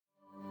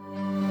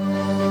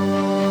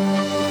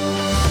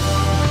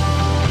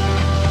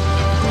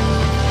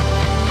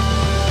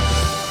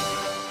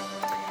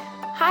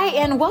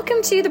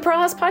welcome to the Pearl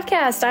House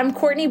Podcast. I'm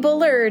Courtney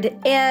Bullard,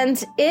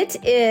 and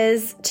it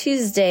is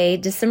Tuesday,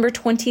 December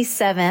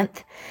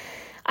 27th.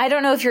 I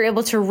don't know if you're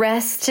able to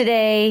rest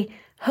today.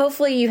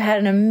 Hopefully you had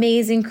an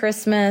amazing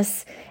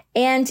Christmas.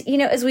 And,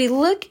 as we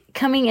look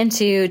coming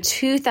into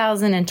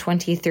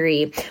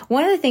 2023,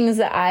 one of the things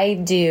that I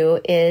do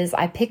is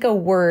I pick a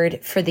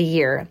word for the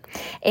year.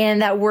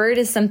 And that word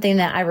is something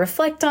that I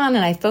reflect on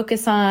and I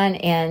focus on,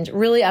 and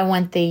really I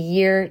want the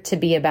year to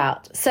be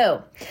about.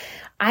 So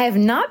I have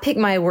not picked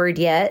my word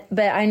yet,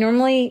 but I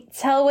normally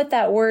tell what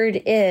that word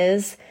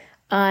is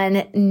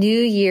on New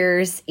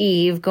Year's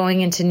Eve going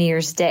into New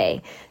Year's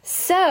Day.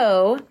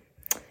 So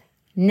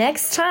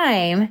next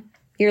time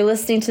you're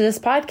listening to this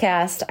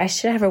podcast, I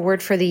should have a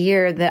word for the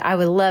year that I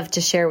would love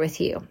to share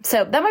with you.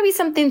 So that might be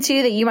something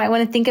too that you might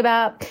want to think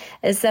about,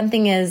 as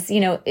something is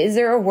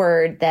there a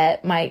word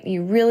that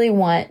you really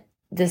want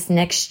this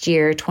next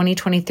year,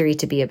 2023,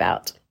 to be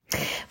about?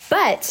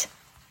 But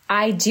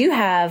I do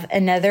have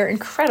another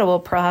incredible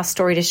Pearl House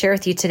story to share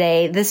with you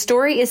today. The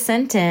story is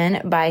sent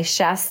in by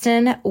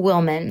Shastin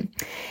Willman,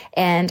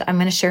 and I'm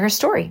going to share her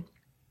story.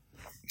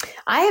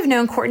 I have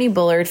known Courtney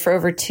Bullard for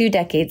over 2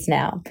 decades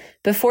now,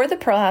 before the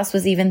Pearl House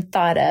was even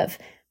thought of.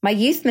 My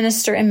youth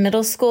minister in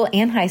middle school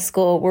and high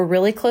school were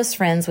really close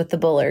friends with the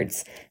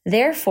Bullards.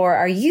 Therefore,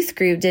 our youth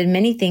group did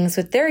many things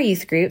with their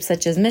youth group,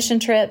 such as mission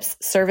trips,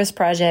 service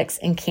projects,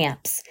 and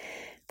camps.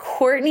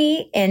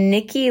 Courtney and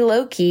Nikki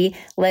Loki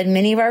led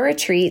many of our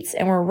retreats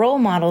and were role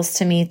models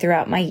to me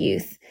throughout my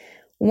youth.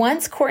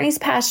 Once Courtney's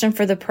passion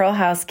for the Pearl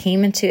House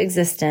came into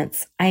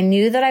existence, I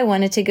knew that I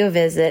wanted to go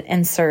visit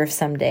and serve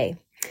someday.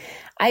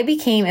 I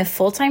became a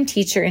full-time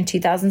teacher in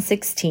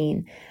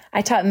 2016.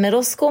 I taught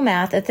middle school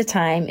math at the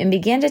time and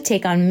began to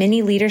take on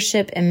many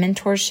leadership and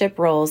mentorship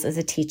roles as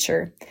a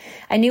teacher.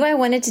 I knew I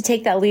wanted to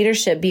take that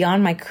leadership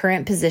beyond my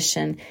current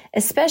position,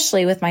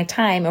 especially with my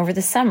time over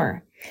the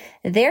summer.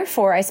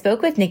 Therefore, I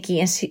spoke with Nikki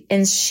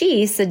and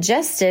she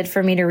suggested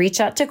for me to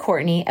reach out to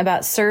Courtney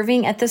about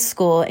serving at the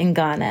school in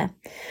Ghana.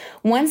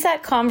 Once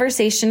that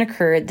conversation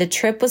occurred, the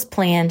trip was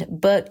planned,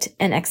 booked,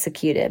 and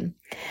executed.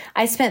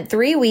 I spent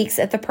 3 weeks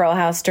at the Pearl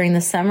House during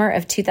the summer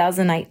of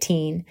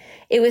 2019.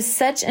 It was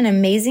such an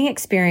amazing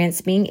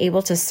experience being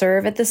able to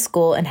serve at the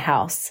school and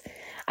house.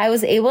 I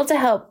was able to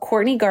help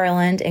Courtney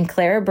Garland and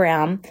Clara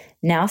Brown,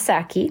 now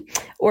Saki,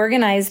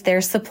 organize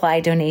their supply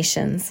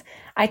donations.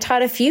 I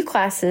taught a few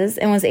classes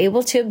and was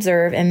able to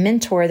observe and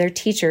mentor their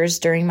teachers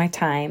during my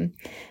time.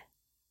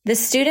 The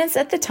students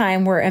at the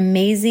time were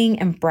amazing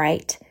and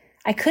bright.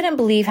 I couldn't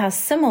believe how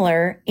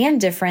similar and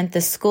different the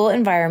school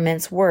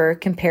environments were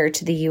compared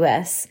to the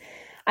U.S.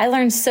 I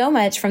learned so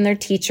much from their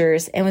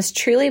teachers and was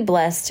truly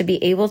blessed to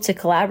be able to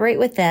collaborate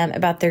with them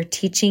about their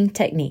teaching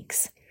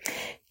techniques.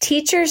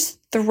 Teachers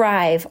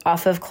thrive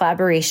off of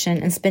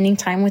collaboration, and spending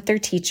time with their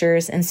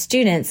teachers and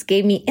students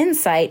gave me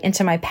insight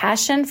into my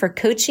passion for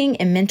coaching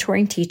and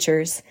mentoring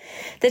teachers.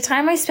 The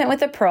time I spent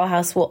with the Pearl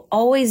House will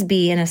always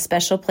be in a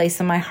special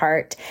place in my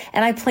heart,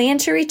 and I plan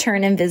to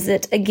return and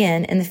visit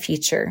again in the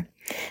future.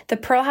 The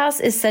Pearl House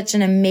is such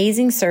an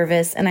amazing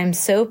service, and I'm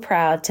so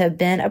proud to have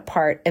been a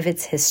part of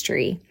its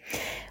history.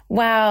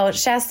 Wow,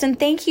 Shastin,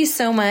 thank you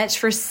so much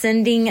for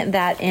sending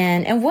that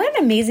in. And what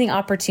an amazing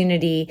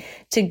opportunity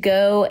to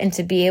go and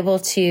to be able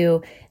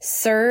to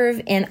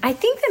serve. And I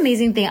think the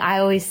amazing thing I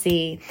always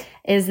see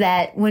is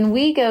that when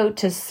we go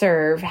to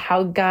serve,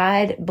 how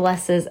God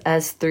blesses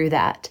us through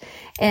that.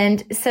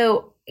 And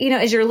so,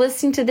 as you're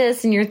listening to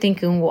this and you're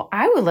thinking, well,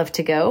 I would love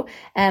to go.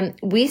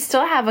 We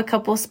still have a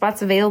couple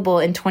spots available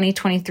in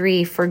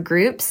 2023 for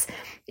groups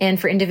and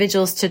for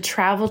individuals to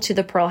travel to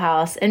the Pearl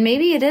House. And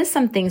maybe it is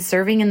something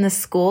serving in the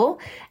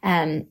school.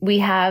 We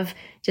have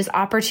just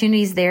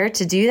opportunities there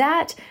to do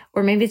that.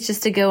 Or maybe it's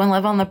just to go and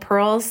live on the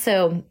pearls.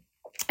 So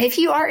if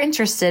you are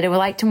interested and would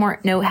like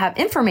to have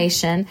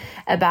information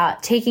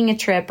about taking a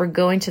trip or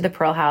going to the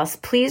Pearl House,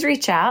 please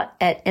reach out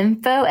at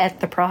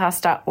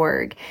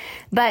info@thepearlhouse.org.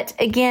 But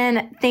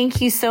again,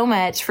 thank you so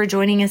much for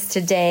joining us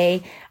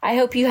today. I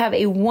hope you have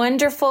a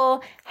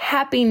wonderful,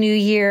 happy New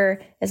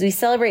Year as we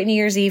celebrate New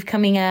Year's Eve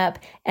coming up.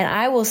 And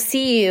I will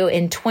see you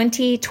in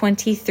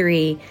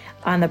 2023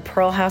 on the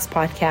Pearl House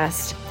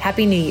Podcast.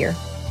 Happy New Year.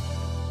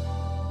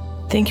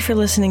 Thank you for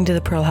listening to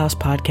the Pearl House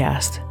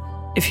Podcast.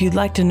 If you'd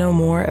like to know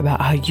more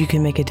about how you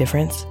can make a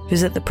difference,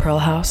 visit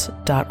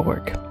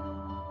thepearlhouse.org.